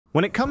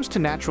When it comes to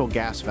natural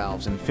gas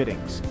valves and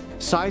fittings,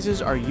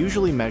 sizes are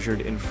usually measured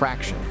in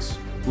fractions,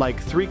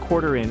 like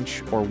 3/4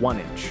 inch or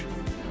 1 inch.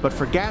 But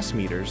for gas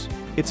meters,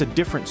 it's a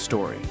different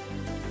story.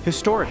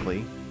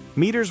 Historically,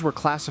 meters were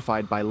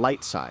classified by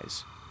light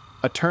size,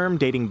 a term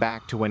dating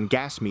back to when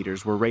gas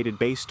meters were rated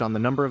based on the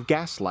number of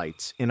gas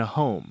lights in a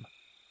home.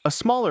 A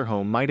smaller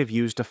home might have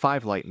used a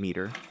 5-light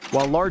meter,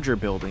 while larger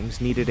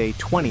buildings needed a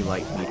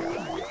 20-light meter.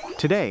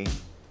 Today,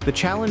 the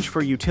challenge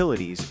for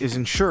utilities is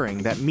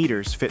ensuring that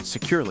meters fit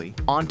securely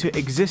onto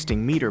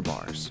existing meter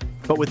bars.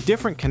 But with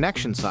different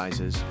connection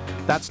sizes,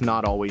 that's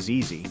not always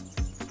easy.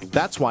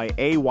 That's why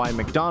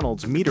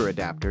McDonald's meter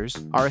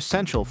adapters are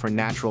essential for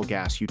natural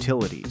gas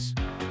utilities.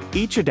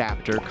 Each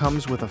adapter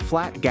comes with a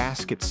flat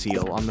gasket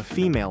seal on the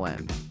female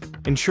end,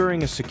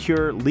 ensuring a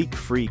secure,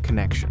 leak-free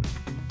connection.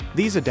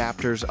 These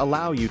adapters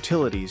allow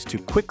utilities to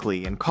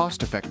quickly and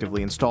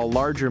cost-effectively install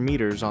larger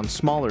meters on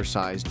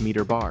smaller-sized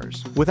meter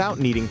bars, without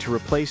needing to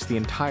replace the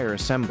entire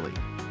assembly.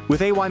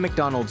 With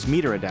McDonald's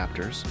meter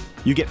adapters,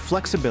 you get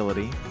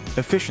flexibility,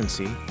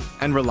 efficiency,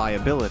 and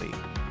reliability.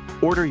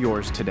 Order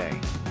yours today.